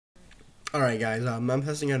Alright guys, I'm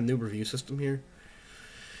testing out a new review system here.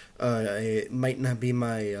 It might not be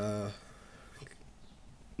my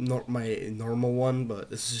normal one, but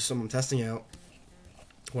this is just something I'm testing out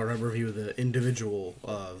where I review the individual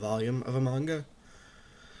volume of a manga.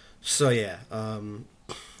 So yeah,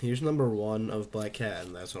 here's number one of Black Cat,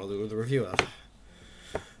 and that's what I'll do with the review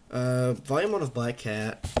of. Volume one of Black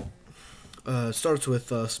Cat starts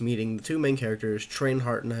with us meeting the two main characters, Train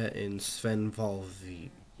Hartnett and Sven Volvi,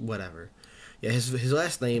 whatever. Yeah, his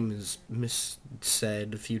last name is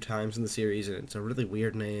missaid a few times in the series, and it's a really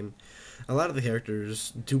weird name. A lot of the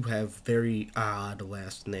characters do have very odd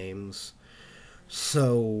last names,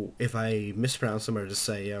 so if I mispronounce them or just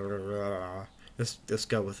say let's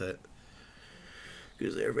go with it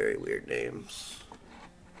because they're very weird names.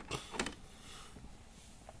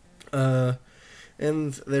 Uh,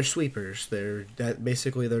 and they're sweepers. They're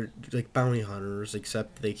like bounty hunters,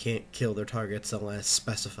 except they can't kill their targets unless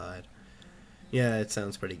specified. Yeah, it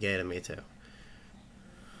sounds pretty gay to me too.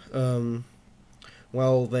 Um,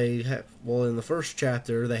 well, in the first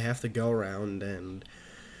chapter they have to go around and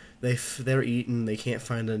they're eaten. They can't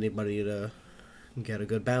find anybody to get a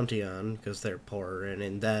good bounty on because they're poor and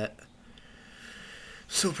in debt.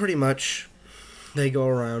 So pretty much, they go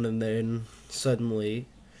around and then suddenly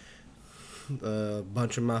a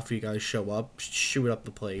bunch of mafia guys show up, shoot up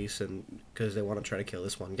the place, and because they want to try to kill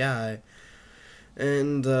this one guy.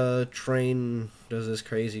 And Train does this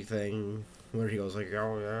crazy thing where he goes like,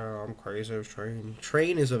 "Oh yeah, I'm crazy as Train."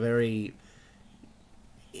 Train is a very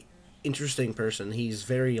interesting person. He's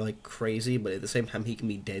very like crazy, but at the same time he can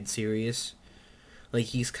be dead serious. Like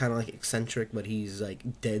he's kind of like eccentric, but he's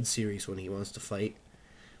like dead serious when he wants to fight.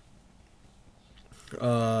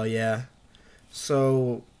 Yeah.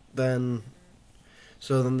 So then,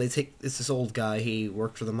 they take it's this old guy. He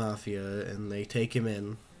worked for the mafia, and they take him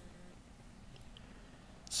in.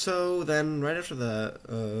 So then, right after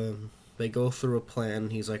that, they go through a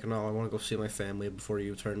plan. He's like, "No, I want to go see my family before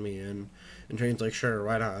you turn me in." And Train's like, "Sure,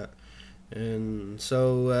 why not?" And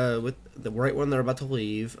so, right when they're about to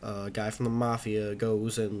leave, a guy from the mafia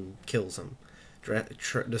goes and kills him,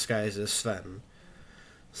 disguised as Sven.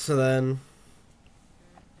 So then,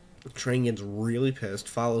 Train gets really pissed,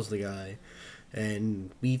 follows the guy,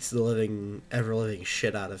 and beats the ever living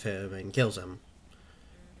shit out of him and kills him.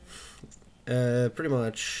 Pretty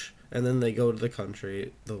much. And then they go to the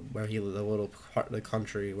country, the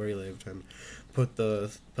country where he lived, and put a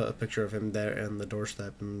picture of him there in the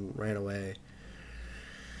doorstep and ran away.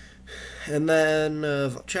 And then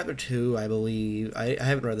chapter 2, I believe, I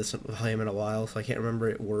haven't read this volume in a while, so I can't remember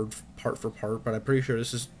it part for part, but I'm pretty sure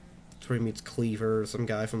this is where he meets Cleaver, some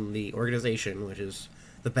guy from the organization, which is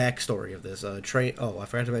the backstory of this. Train. Oh, I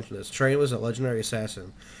forgot to mention this. Train was a legendary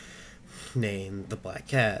assassin named the Black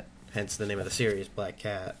Cat, hence the name of the series, Black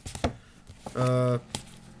Cat.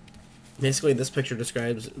 Basically, this picture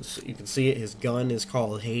describes. You can see it. His gun is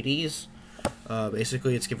called Hades.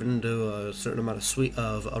 Basically, it's given to a certain amount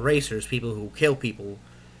of erasers, people who kill people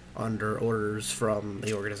under orders from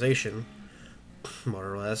the organization,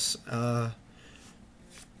 more or less.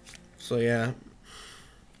 So yeah,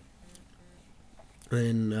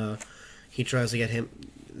 and he tries to get him.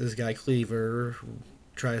 This guy Cleaver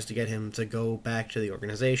tries to get him to go back to the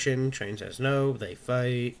organization. Train says no. They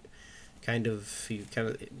fight. He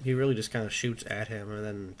really just kind of shoots at him, and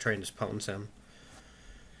then Train just pwns him.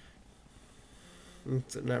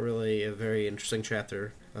 It's not really a very interesting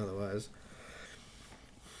chapter, otherwise.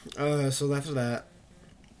 So after that,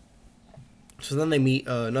 then they meet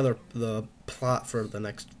the plot for the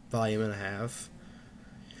next volume and a half.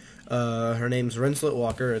 Her name's Rinslet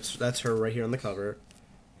Walker. That's her right here on the cover.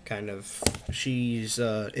 Kind of, she's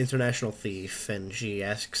an international thief, and she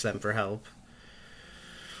asks them for help.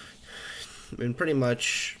 And pretty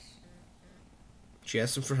much, she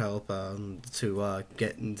asks them for help to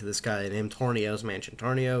get into this guy named Tornio's mansion.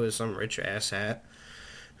 Tornio is some rich asshat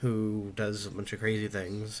who does a bunch of crazy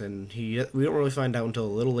things, and we don't really find out until a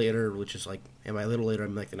little later, which is like, and by a little later,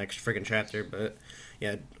 I'm like the next friggin' chapter. But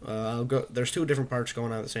yeah, I'll go. There's two different parts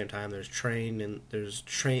going on at the same time. There's Train and there's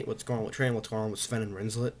Train. What's going on with Train? What's going on with Sven and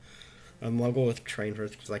Rinslet? I'll go with Train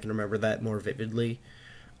first because I can remember that more vividly.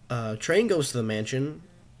 Train goes to the mansion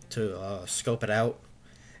to scope it out,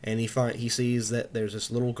 and he sees that there's this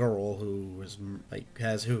little girl who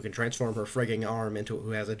who can transform her frigging arm who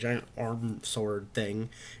has a giant arm sword thing,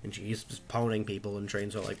 and she's just pounding people, and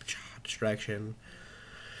Train's all like distraction.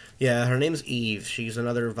 Yeah, her name's Eve. She's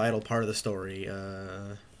another vital part of the story.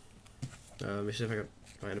 Let me see if I can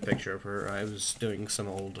find a picture of her. I was doing some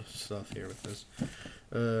old stuff here with this.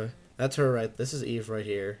 That's her right. This is Eve right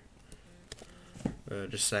here.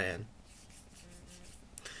 Just saying.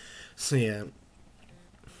 So yeah,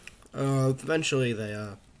 eventually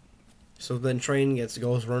so then train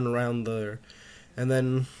goes run around the, and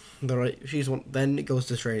then then it goes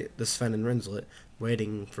to Sven and Rinslet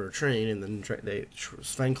waiting for a train, and then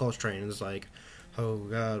Sven calls train and is like, "Oh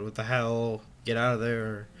God, what the hell? Get out of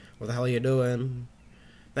there! What the hell are you doing?"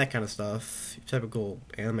 That kind of stuff, typical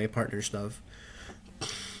anime partner stuff.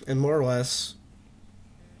 And more or less,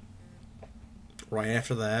 right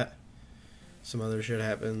after that, some other shit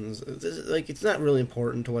happens. Like, it's not really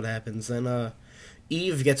important to what happens. Then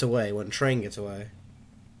Eve gets away when Train gets away.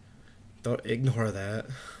 Don't ignore that.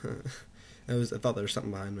 I thought there was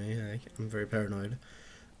something behind me. I'm very paranoid.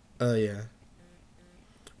 Yeah.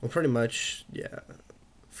 Well, pretty much, yeah.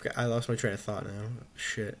 I lost my train of thought now.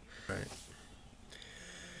 Shit. Right.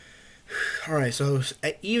 Alright, so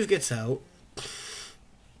Eve gets out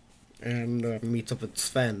and meets up with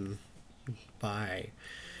Sven by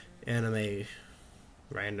anime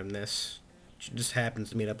randomness. She just happens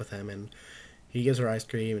to meet up with him, and he gives her ice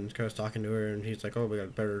cream and starts talking to her, and he's like, "Oh, we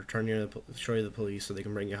got better show you the police so they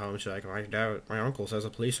can bring you home." She's like, "My dad, my uncle says the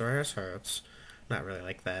police are assholes." Not really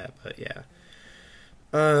like that, but yeah.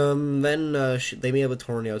 Then they meet up with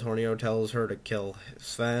Tornio. Tornio tells her to kill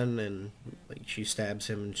Sven, and like she stabs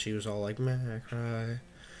him, and she was all like, "Meh, cry."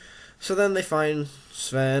 So then they find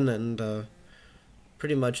Sven, and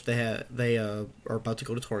pretty much they are about to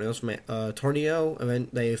go to Tornio, and then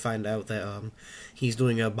they find out that he's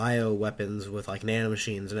doing bio weapons with like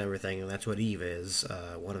nanomachines and everything, and that's what Eve is,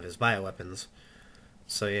 one of his bio weapons.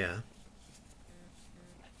 So yeah.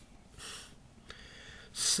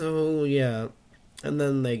 So yeah, and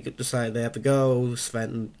then they decide they have to go.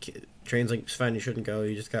 Train's like, "Sven, you shouldn't go.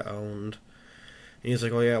 You just got owned." And he's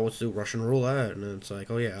like, "Oh yeah, let's do Russian roulette." And it's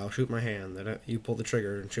like, "Oh yeah, I'll shoot my hand. Then you pull the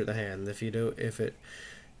trigger and shoot the hand. If you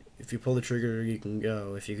pull the trigger, you can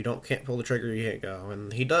go. If you can't pull the trigger, you can't go."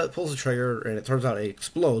 And he pulls the trigger, and it turns out it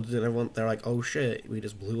explodes. And they're like, "Oh shit, we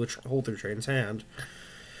just blew a hole through Train's hand."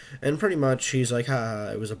 And pretty much, he's like, "Ha,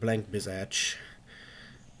 it was a blank bizatch."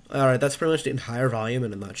 All right, that's pretty much the entire volume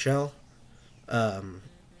in a nutshell. Um,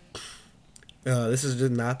 this is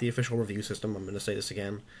just not the official review system. I'm going to say this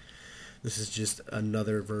again. This is just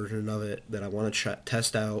another version of it that I want to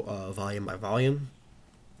test out volume by volume.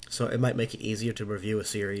 So it might make it easier to review a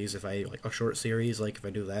series if I like a short series, like if I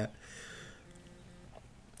do that.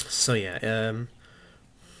 So yeah,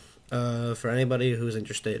 for anybody who's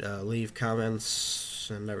interested, leave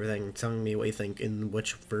comments and everything telling me what you think in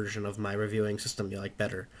which version of my reviewing system you like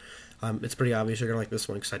better. It's pretty obvious you're gonna like this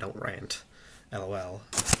one because I don't rant. LOL.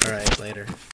 Alright, later.